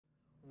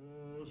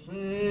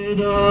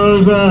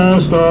Does the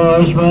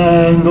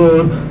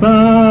star-spangled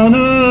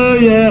banner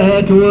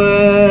yet wave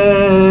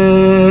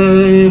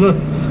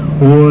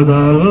o'er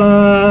the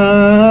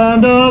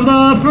land of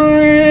the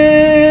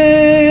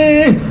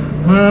free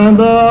and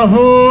the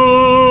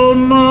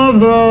home of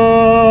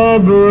the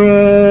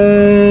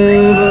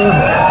brave?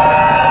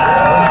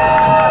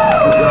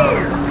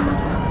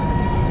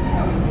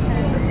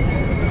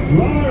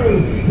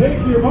 Riders,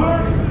 take your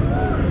mark.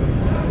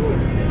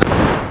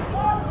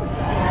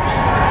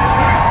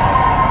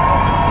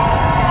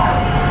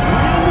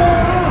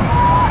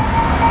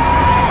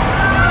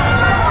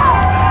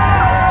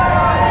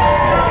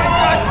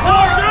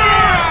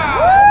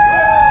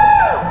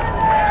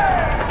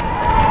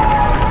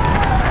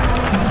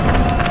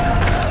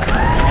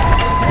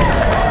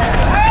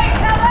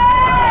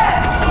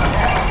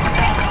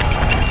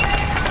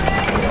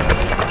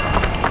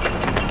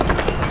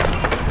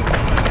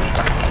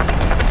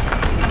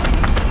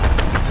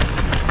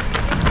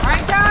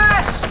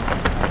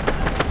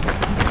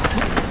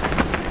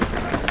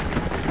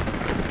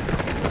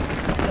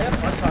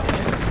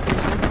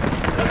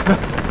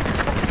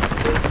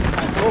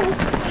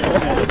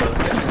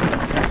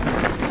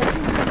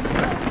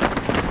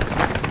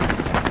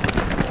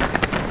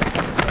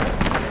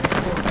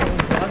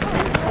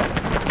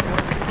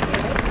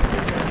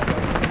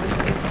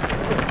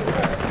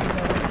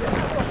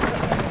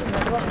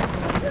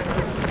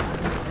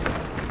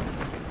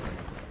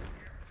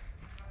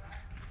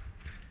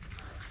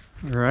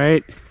 All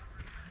right,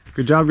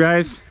 good job,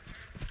 guys.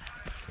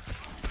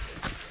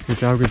 Good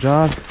job, good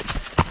job.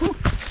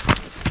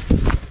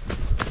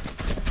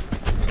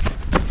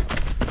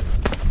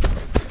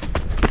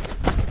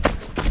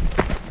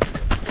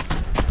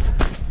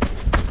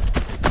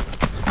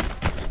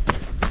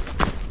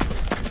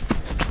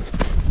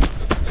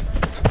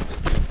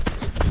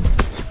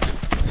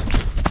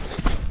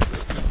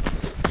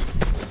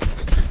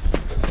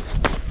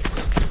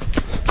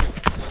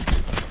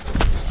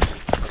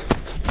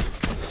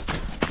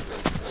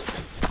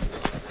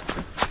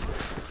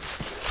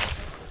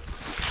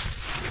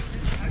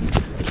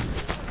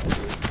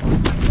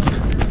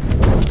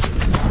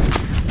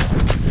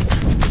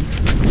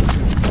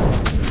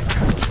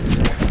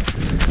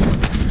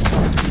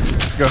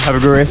 Go have a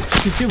good race.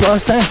 You too,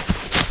 boss, eh?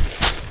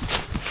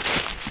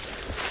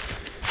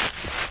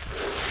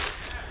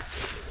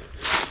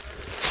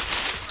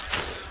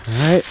 All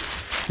right,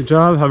 good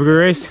job. Have a good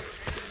race.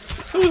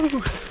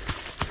 Woo.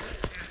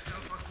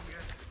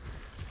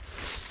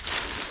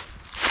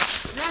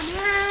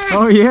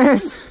 Oh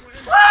yes!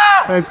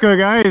 Let's go,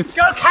 guys.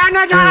 Go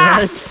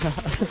Canada! Yes.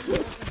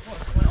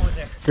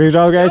 Good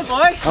job, guys. Good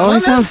boy. Oh,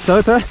 ça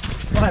va toi?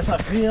 Ouais, ça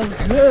feel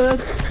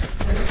good.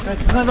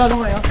 Tu vas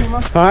ballon en ce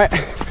moment? Ouais.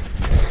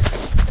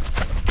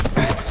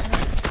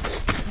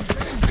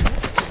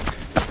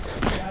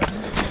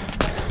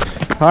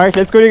 Alright,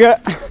 let's go les gars.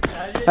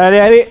 Allez,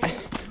 allez.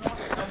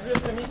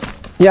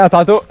 Yeah,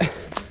 tantôt.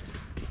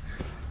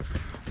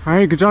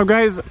 Alright, good job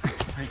guys.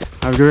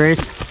 Have a good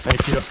race.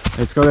 Thank you.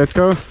 Let's go, let's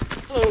go.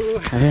 Hello.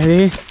 Allez,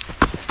 allez.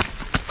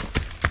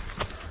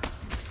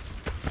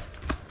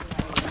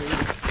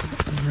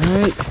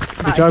 Alright,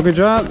 good job, good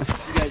job. You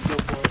guys go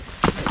for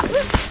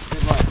it.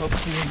 Good luck. Hope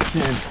you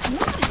can.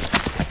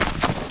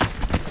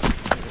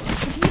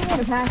 You want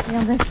to pass me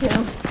on this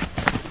too.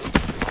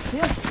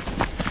 Yeah.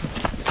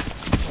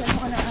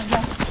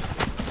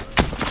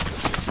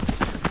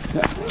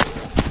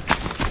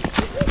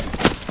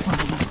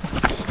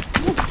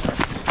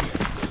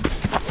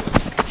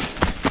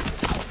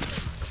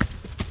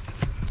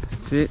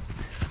 That's it.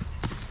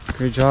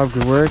 Great job,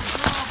 good work.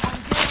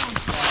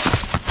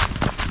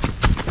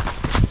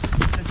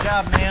 Good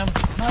job, ma'am.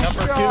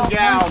 Number 2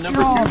 gal,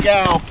 number 2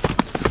 gal.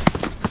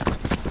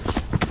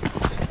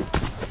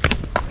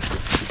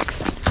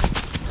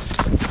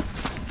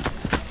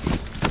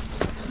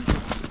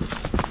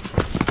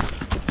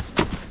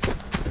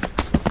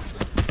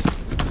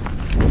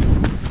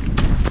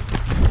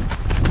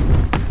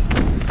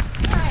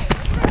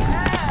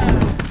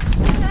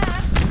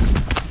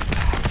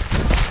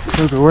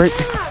 Good work.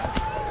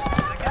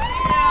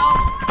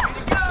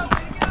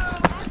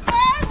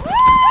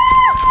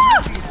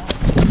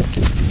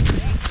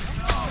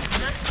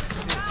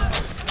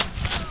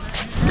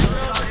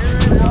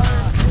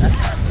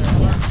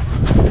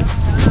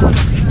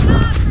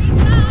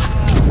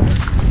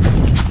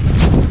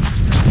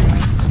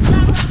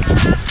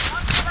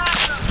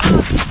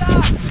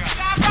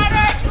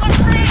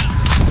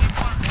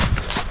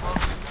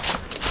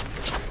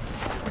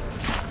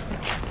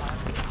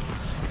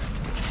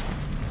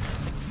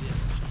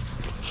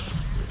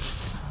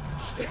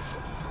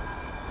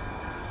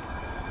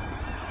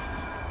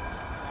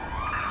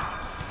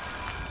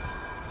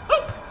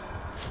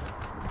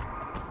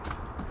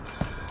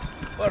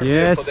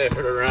 Yes,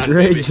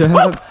 great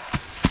job.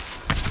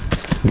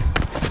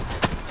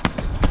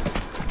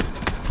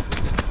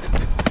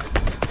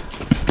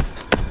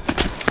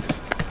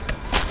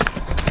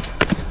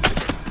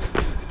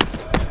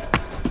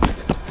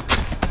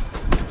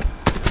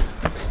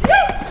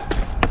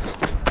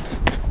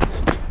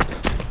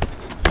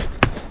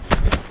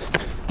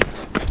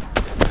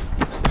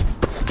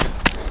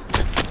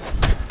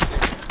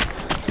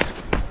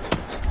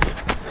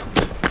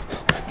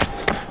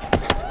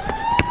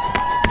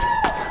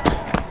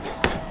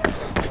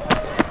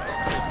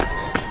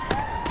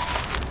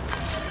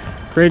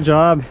 Great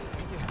job.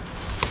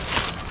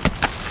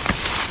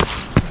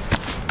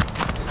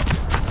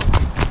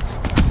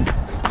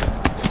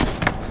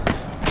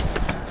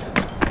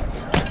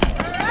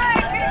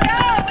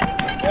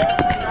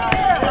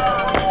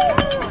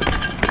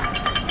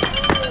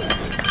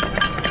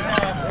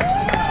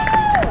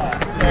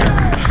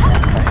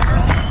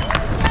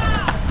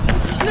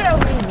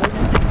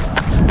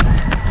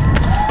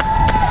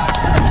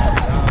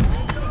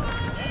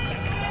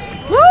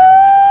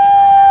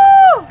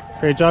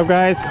 Great job,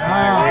 guys. Way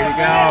to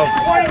go.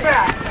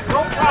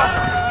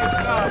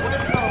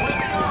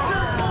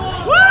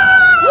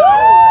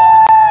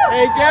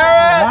 Hey,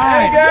 Garrett!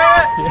 Hey,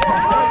 Garrett!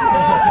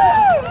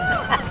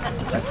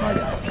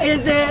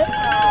 Is it?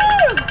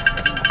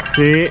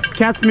 C'est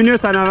 4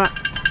 minutes en avant.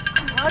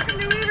 Welcome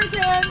to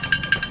Weaverton.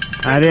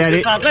 Allez,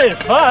 allez. Ça va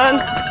être fun!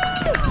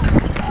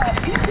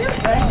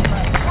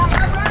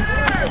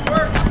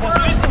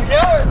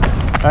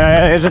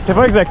 Je sais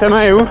pas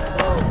exactement où.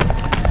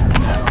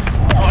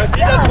 On va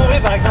essayer de la trouver,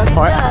 par exemple.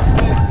 Ouais.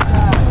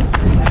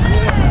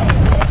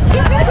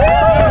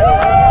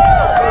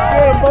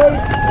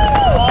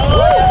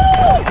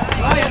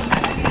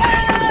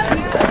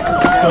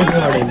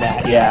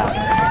 Yeah.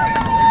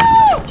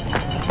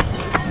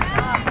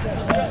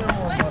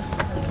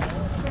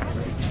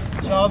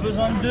 J'aurai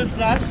besoin de 2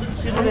 places,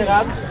 sirop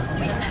d'érable.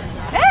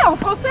 Hey, en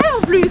français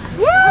en plus.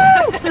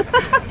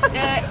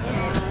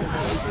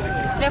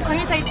 Le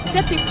premier t'as été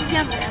 7 et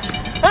 6e.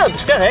 Ah,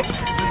 c'est correct.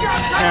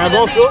 Un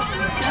bon coup.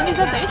 On les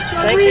a bêtes.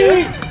 Thank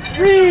you.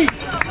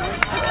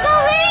 Let's go,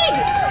 Reed!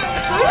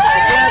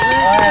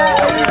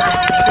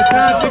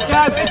 Good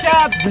job, good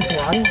job. This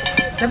one?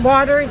 The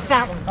water is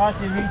that one. Oh,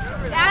 c'est lui.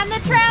 Down the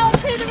trail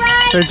to the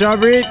right. Great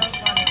job, Reed.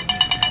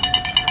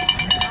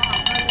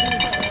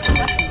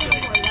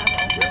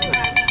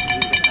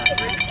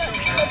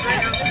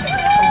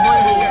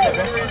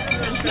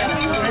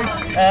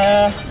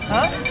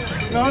 Hein?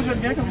 Non, je veux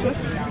bien comme ça.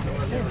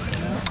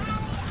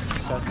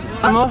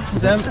 Comment?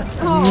 Vous aimez?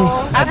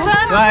 Oh, have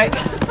fun. Ouais.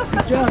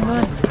 Go.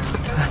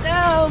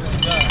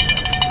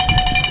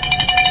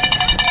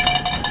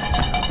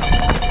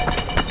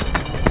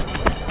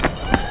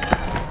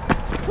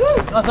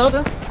 Ah, ça va,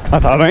 toi? Ah,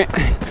 ça va bien.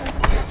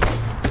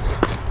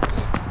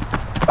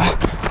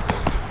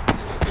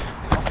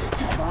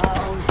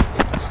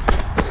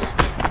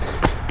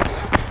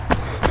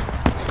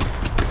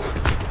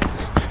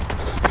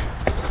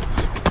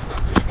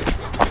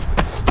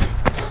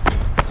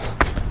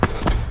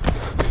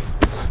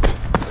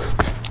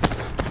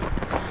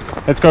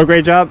 Let's go,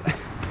 great job.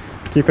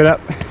 Keep it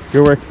up.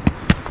 Good work.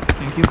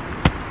 Thank you.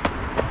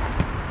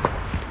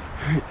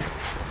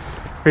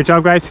 Great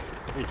job, guys.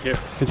 Thank you.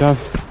 Good job.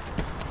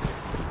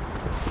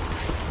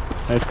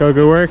 Let's go,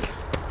 good work.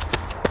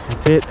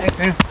 That's it. Thanks,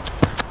 man.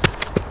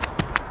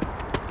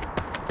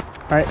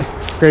 All right,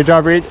 great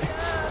job, Reed.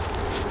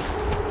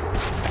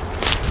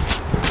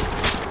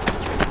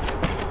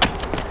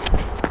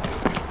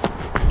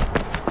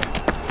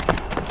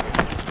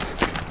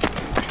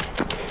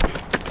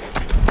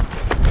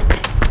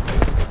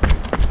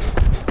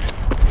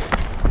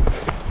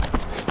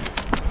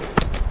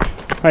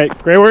 All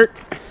right, great work.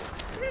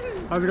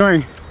 How's it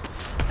going?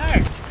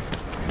 Thanks.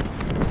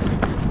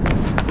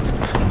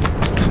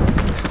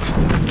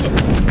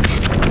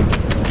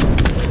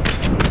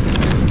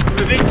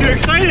 I'm being too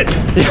excited.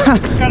 Yeah.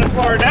 Just gotta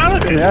slow her down a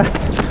bit. Yeah.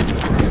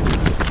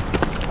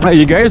 Well,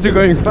 you guys are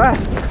going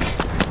fast.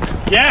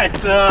 Yeah,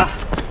 it's a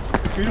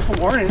beautiful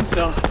morning,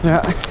 so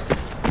Yeah.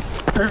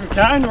 perfect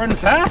time to run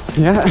fast.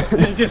 Yeah.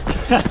 And it just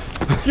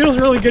feels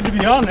really good to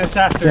be on this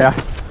after Yeah.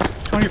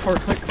 24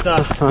 clicks.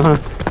 Uh-huh.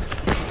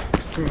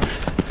 Some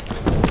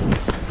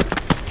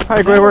All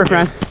right, great work,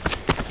 man.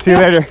 See you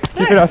later.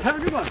 Keep it up. Have a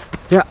good one.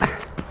 Yeah.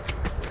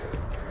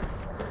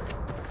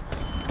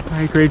 All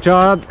right, great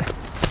job.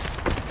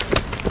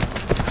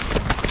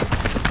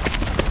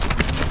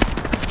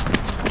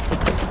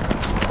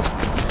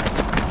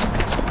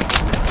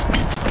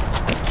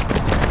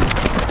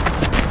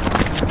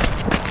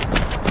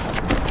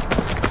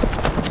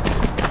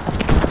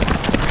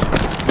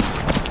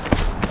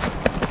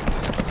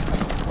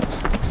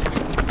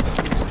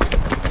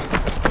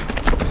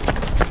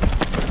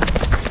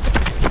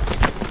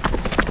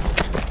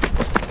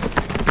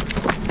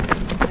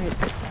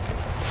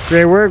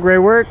 Great work, great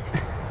work.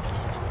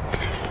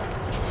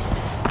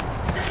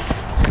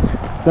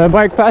 The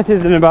bike path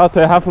is in about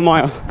half a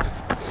mile.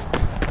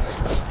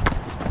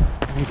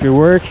 Good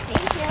work. Thank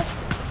you.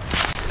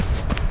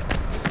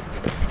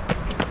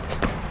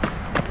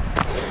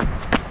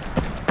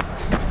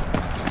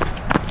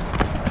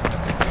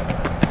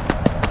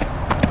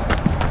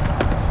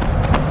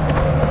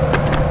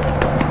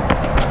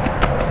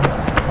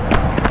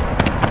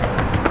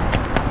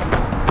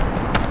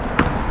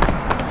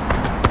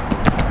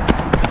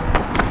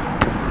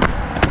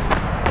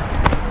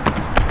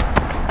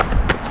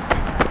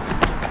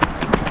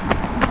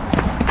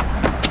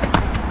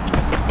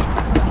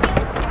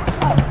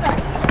 Oh,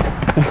 sorry.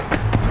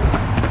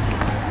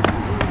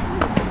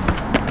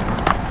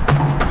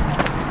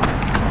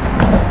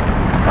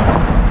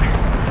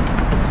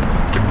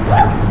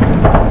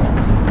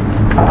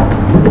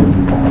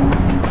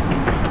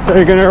 So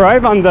you're gonna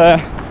arrive on the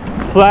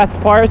flat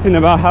part in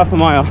about half a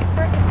mile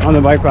on the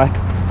bike path.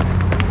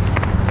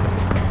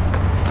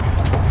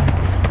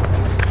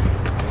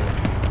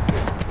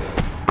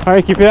 All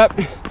right, keep it up.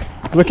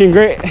 Looking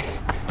great.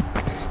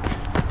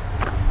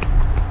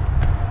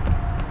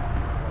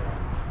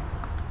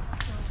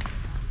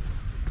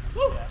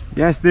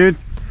 Yes, dude.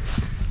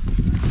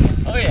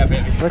 Oh yeah,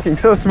 baby. Looking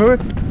so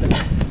smooth.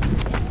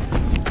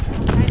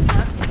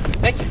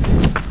 Thank you.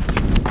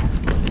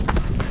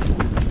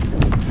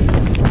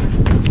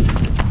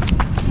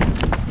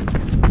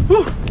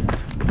 Whew.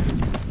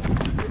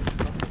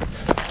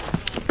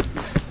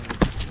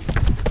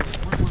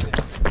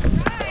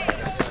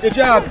 Good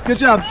job. Good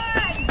job.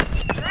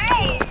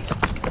 Great.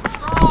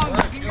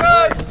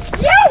 Good.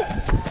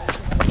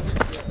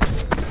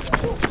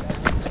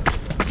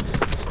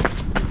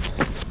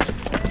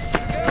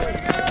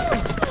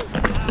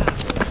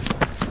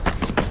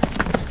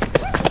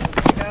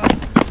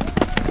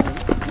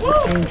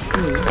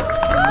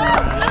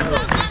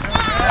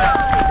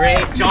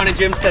 Great. John and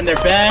Jim send their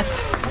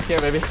best. Okay,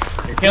 baby.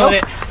 You're killing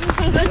it.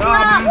 Good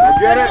luck.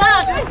 Get it.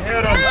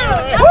 Get 'em.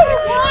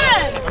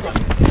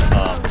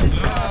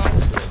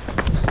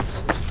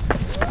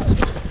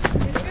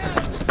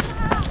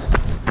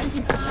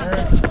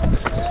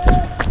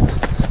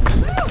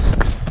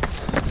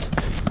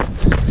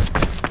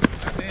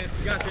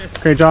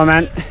 Great job,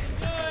 man.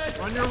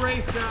 Run your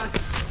race, Josh.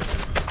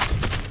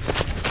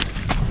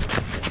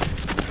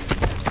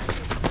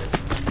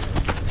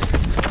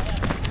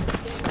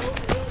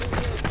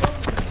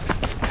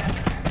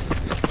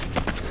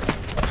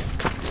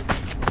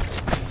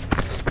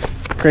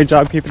 Great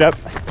job, keep it up.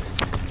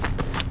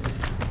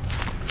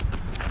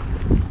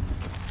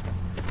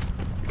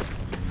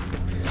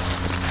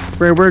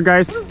 Great work,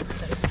 guys.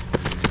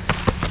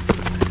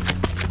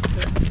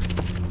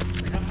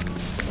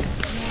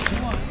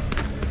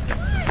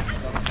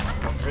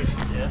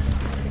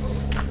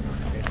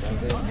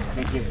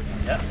 Thank you.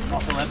 Yep.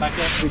 Also let back up.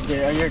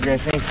 Oh, you're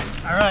good. Thanks.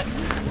 All right.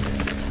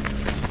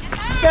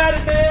 Got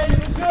it, man.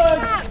 You're good.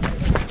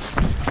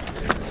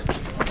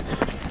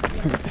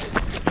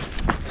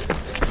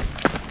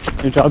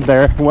 Good job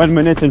there. 1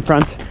 minute in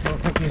front.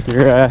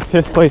 You're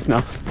 5th place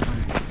now.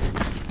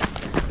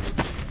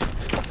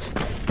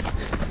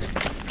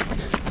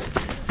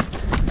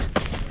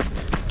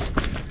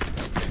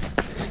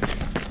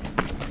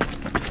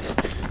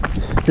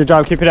 Good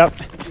job, keep it up.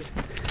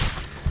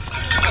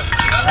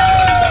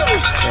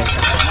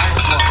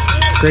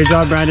 Great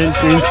job, Brandon.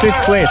 You're in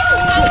 6th place.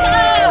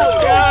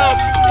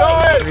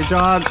 Great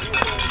job.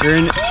 You're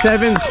in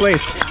 7th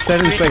place.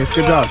 7th place.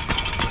 Good job.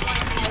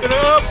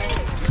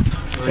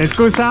 Let's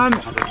go, Sam.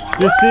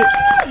 Just sit.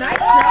 Nice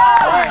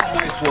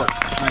work.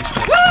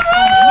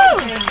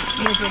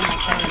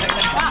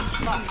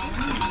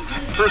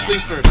 First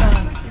things first.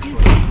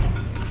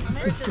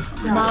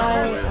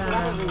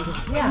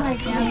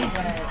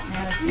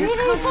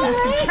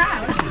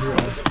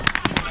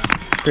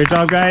 Great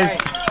job, guys.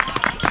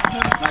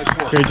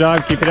 Great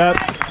job. Keep it up.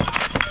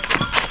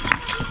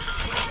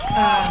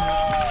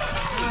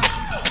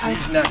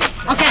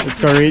 Okay. Let's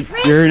go, Reed.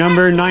 You're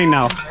number 9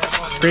 now.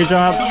 Great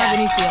job. I don't have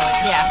any feeling.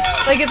 Yeah.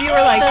 Like if you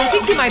were like, I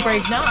think you might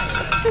break 9.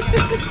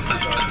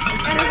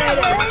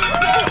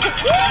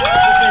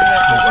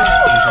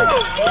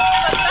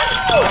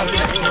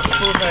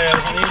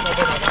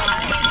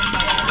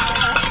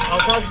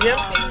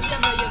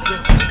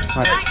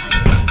 Ouais.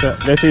 Ça,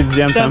 là, t'es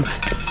 10e, Sam.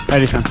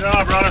 Allez, Sam. Good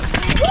job, brother.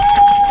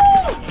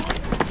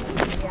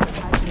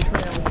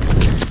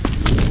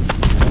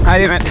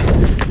 Allez, man.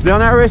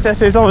 Dernière race de la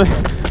saison. Là.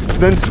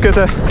 Donne tout ce que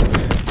t'as.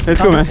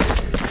 Let's go, man.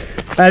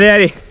 Allez,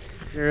 allez.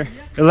 You're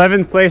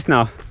 11th place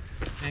now.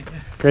 Thank you.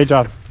 Great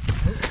job.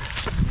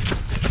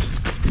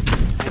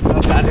 I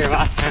felt bad here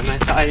last time I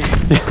saw you.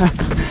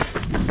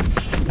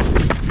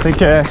 I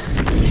think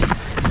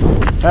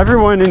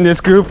everyone in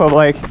this group of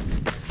like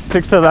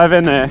 6 to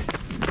 11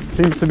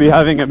 seems to be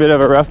having a bit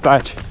of a rough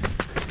patch.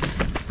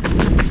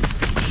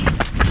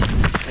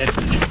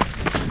 It's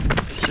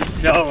just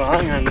so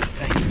long on this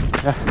thing.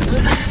 Yeah.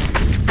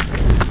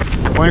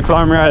 1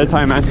 kilometer at a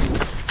time, man.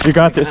 You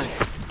got this.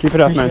 Keep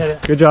it up, man. Appreciate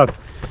it. Good job.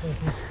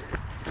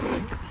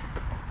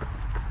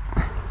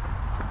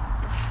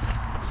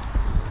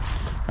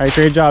 All right,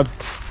 great job.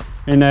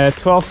 In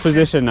 12th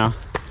position now.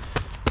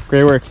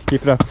 Great work.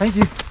 Keep it up. Thank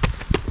you.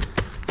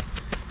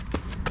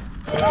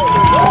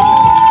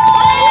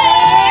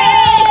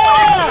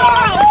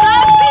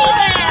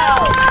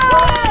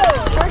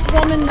 First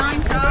woman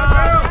 9.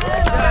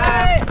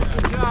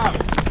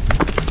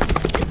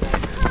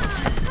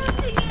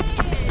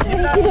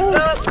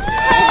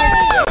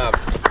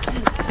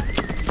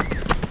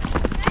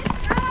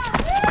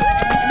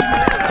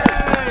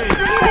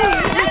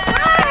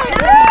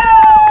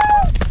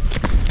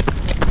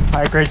 All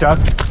right, great job.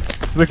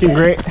 Looking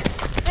great.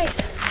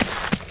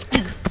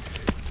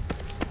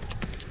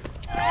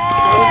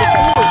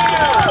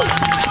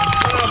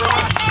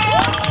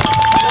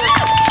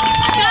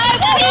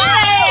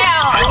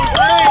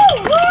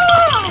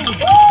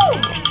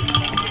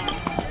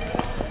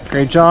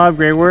 Great job,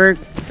 great work.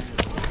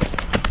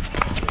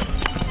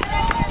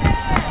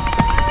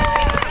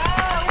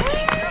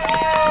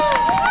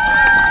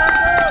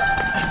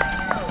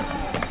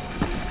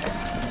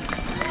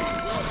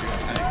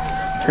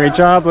 Great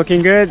job,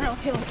 looking good.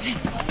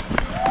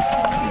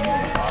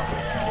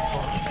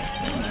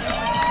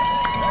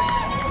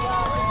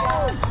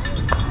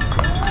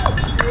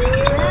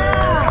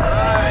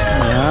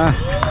 Yeah.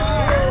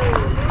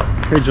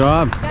 Good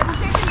job.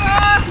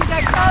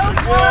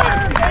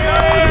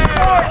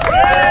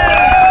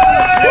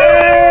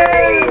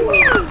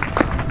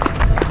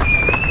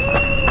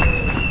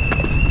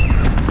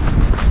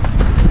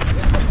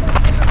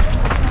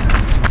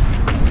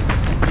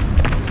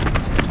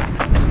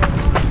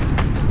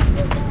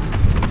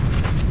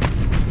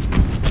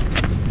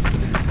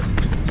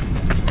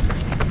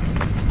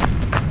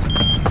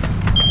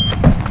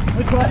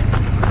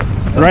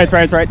 Right.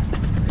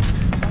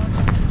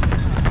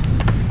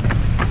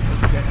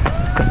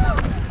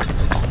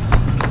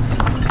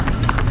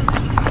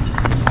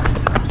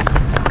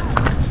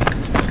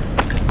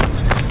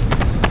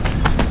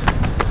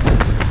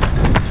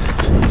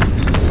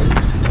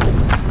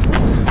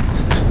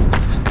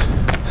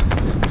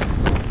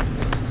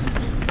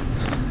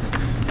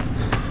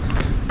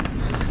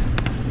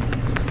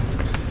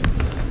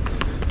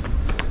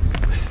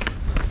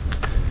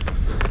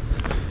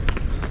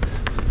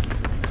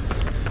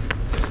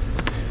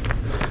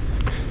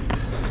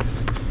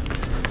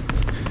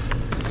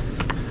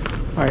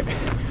 All right,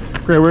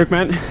 great work,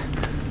 man.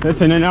 Less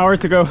than an hour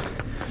to go.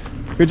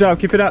 Good job,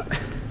 keep it up.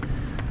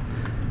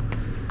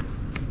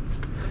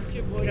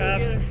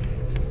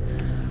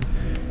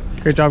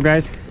 Great job,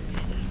 guys.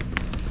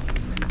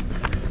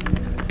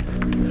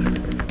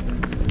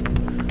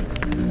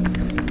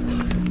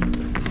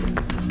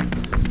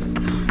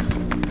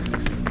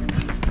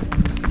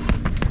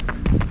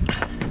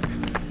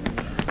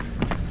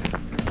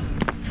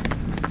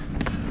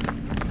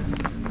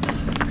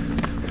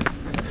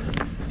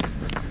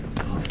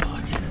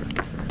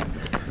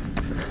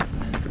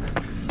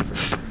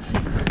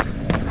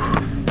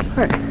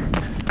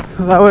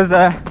 So that was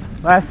the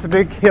last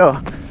big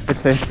hill, I'd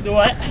say. The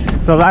what?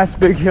 The last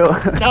big hill.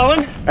 That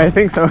one? I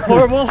think so.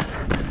 Horrible.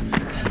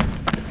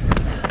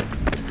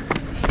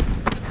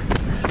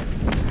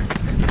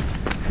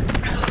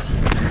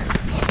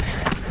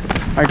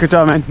 Alright, good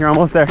job, man. You're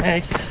almost there.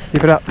 Thanks.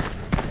 Keep it up.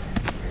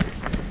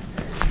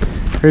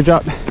 Good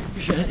job.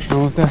 Appreciate it. You're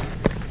almost there.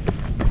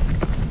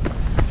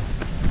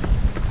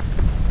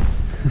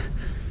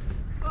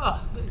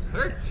 Oh, this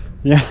hurts.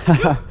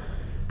 Yeah.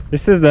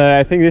 This is the,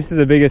 I think this is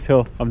the biggest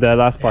hill of the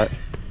last part.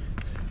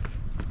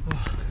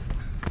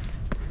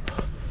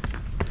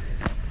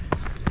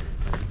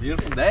 It's a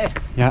beautiful day.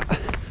 Yeah.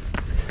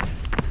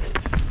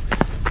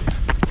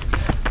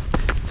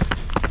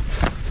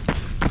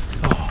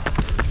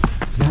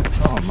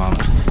 Oh,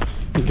 mama.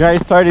 You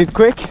guys started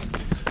quick?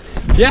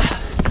 Yeah.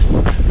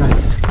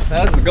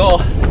 That was the goal.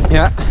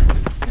 Yeah.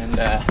 And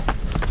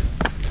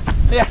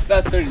yeah,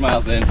 about 30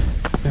 miles in,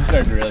 I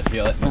started to really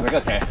feel it. I was like,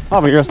 okay. Oh,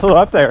 but you're still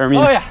up there. I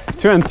mean, Oh yeah.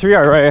 2 and 3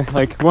 are right,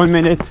 like 1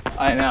 minute,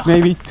 I know.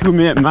 maybe 2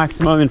 minute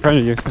maximum in front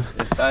of you.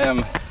 So. I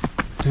am.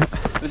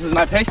 This is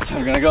my pace.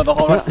 I'm gonna go the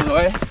whole rest of the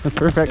way. That's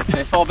perfect. If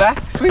they fall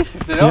back, sweet.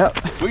 If they don't,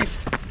 Yep. sweet.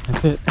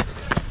 That's it.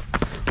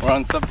 We're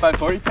on sub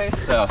 540 pace,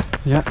 so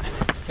Yeah.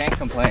 can't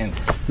complain.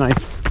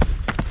 Nice.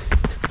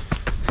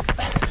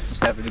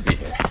 Just happy to be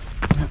here.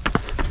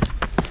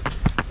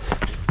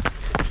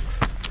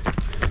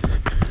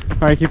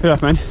 All right, keep it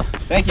up, man.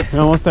 Thank you.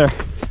 You're almost there.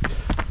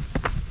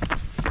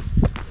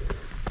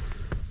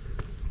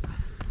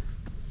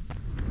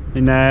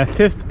 In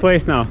 5th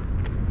place now.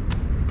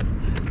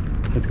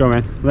 Let's go,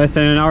 man. Less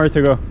than an hour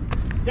to go.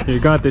 You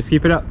got this.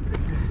 Keep it up.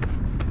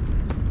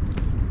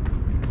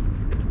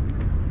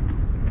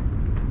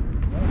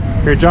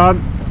 Good job.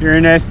 You're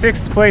in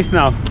 6th place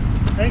now.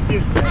 Thank you.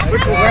 Where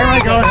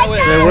am I going?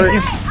 Good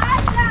work.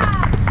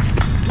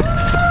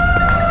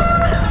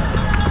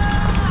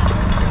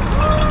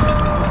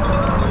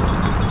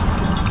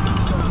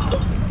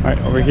 All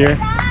right, over here.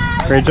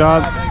 Great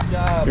job.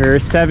 You're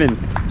 7th.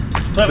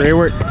 Great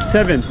work.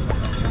 7th.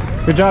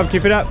 Good job.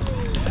 Keep it up.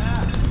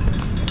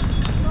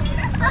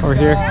 Over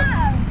here.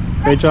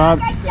 Great job.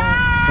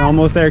 You're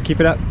almost there. Keep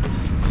it up.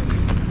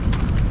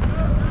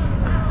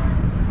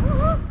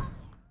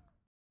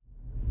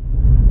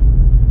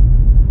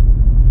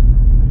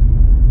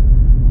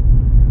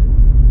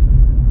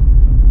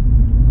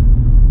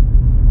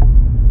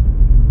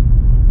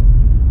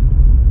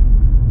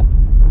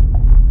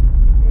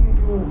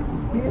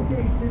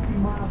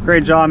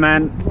 Great job,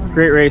 man.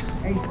 Great race.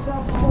 A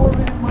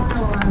sub-4-minute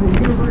mile around the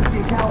University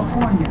of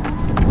California.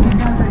 He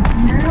got the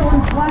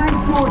Maryland flag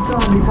shorts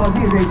on because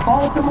he is a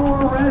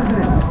Baltimore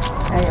resident.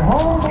 A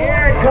home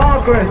Eric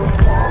Cochran.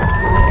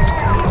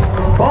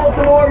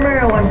 Baltimore,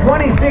 Maryland,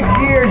 26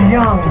 years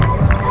young.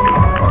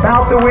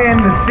 About to win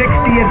the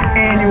 60th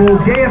annual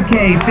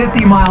JFK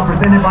 50 mile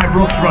presented by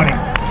Brooks Running.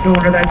 Still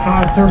under that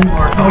 5:30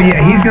 mark. Oh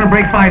yeah, he's gonna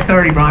break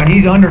 5:30, Brian.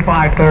 He's under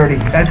 5:30.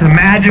 That's a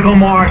magical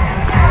mark.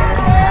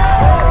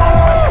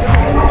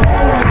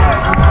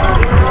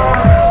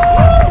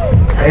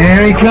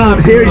 There he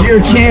comes. Here's your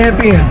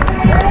champion.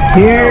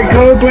 Here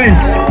Copeland,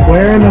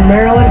 wearing the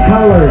Maryland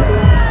colors.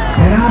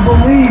 And I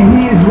believe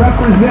he is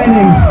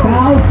representing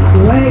South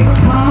Lake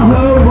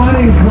Tahoe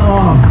Running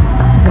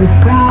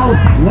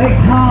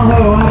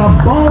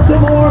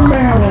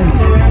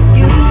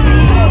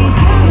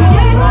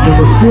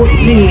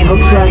 14.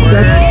 Looks like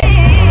that's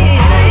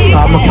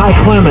Makai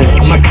Clemens.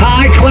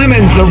 Makai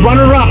Clemens, the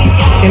runner-up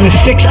in the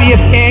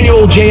 60th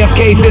annual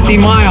JFK 50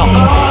 mile.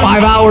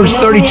 5 hours,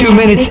 32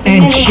 minutes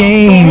and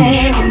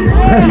change.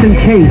 Preston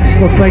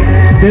Cates, looks like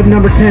bib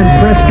number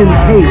 10, Preston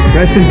Cates.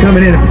 Preston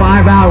coming in at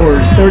 5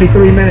 hours,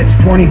 33 minutes,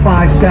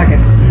 25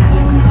 seconds.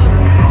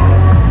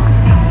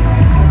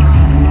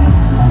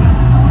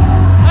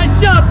 Nice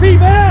job, Pete,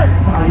 man!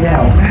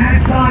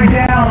 Matt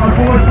Seidel, our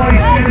fourth place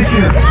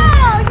finisher.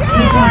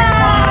 Looks like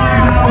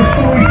 5 hours,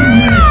 42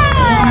 minutes.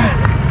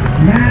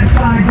 Matt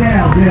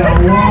Seidel did a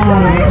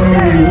lot of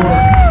early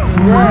work.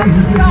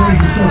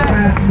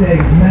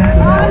 Great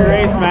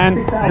race, man.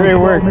 Great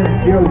work.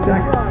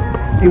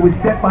 It was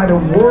set by the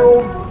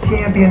world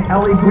champion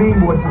Ellie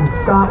Greenwood from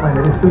Scotland,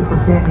 and it stood for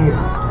 10 years.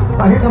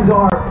 Now here comes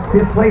our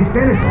fifth place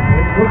finisher.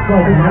 It looks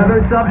like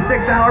another sub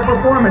 6 hour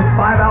performance,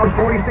 5 hours,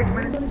 46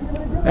 minutes.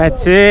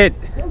 That's it.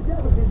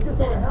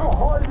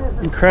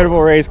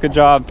 Incredible race, good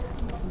job.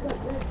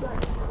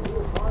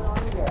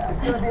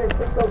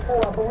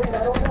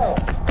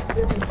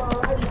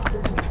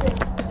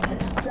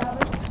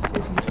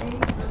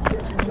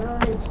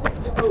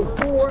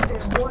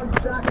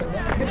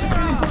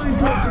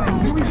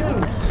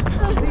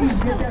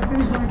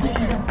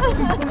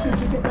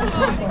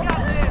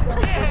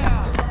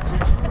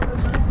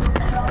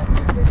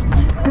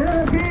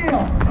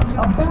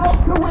 About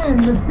to win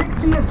the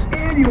 60th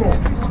annual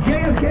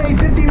JFK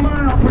 50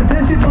 mile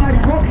presented by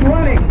Brooks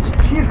Running.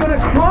 She's going to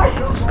crush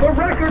the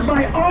record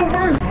by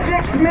over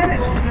 6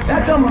 minutes.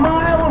 That's a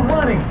mile of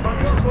running.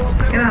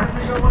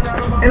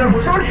 In a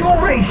virtual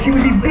race, she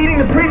would be beating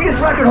the previous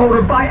record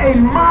holder by a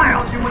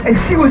mile. And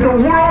she was a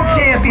world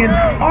champion,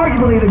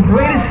 arguably the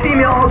greatest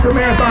female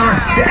ultramarathoner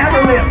to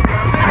ever live.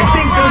 I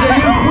think there's a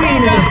new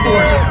queen in the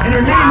sport, and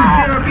her name is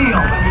Sarah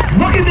Beal.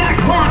 Look at that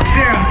clock,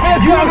 Sarah.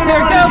 Go,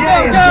 Sarah, go!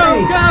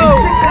 6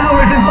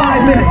 hours and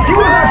 5 minutes. You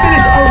were going to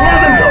finish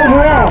 11th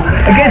overall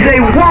against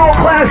a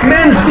world-class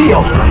men's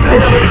field.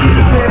 It's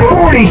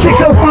 40,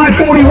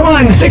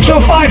 6:05:41,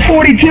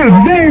 6:05:42.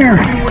 There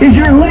is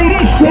your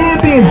ladies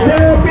champion,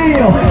 Sarah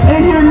Beal,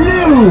 and your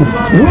new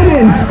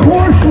women's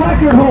course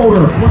record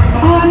holder.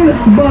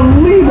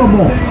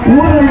 Unbelievable.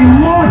 What a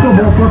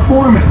remarkable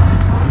performance.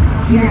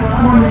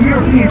 On the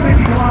European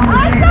 50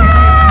 kilometers.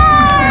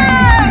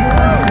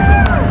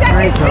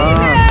 Great job.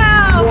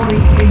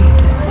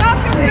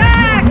 Welcome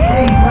back!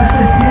 Less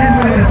than 10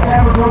 minutes.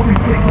 Average roughly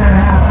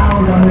 6.5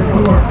 hours on this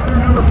course.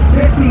 Number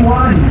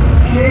 51,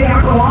 Jay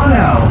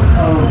Aquilano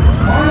of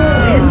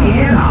Arnold,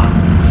 Indiana.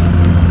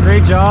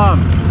 Great job.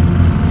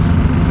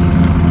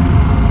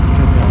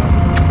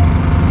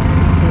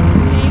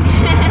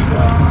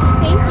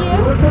 Thank you.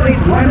 Fourth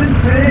place women's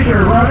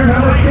finisher, runner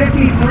number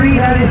 53,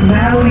 that is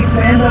Natalie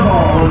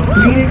Sandoval of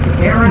Phoenix,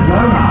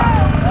 Arizona.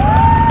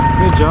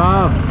 Good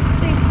job.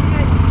 Thanks,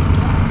 guys.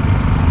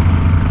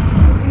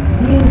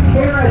 Team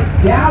Sarah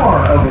Dower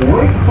of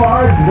Wake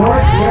Forest,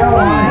 North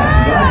Carolina.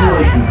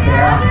 Congratulations,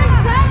 Sarah.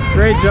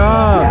 Great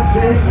job.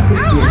 Finish the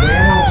 60th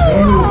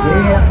annual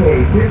JFK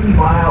 50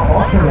 mile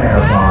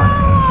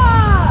ultramarathon.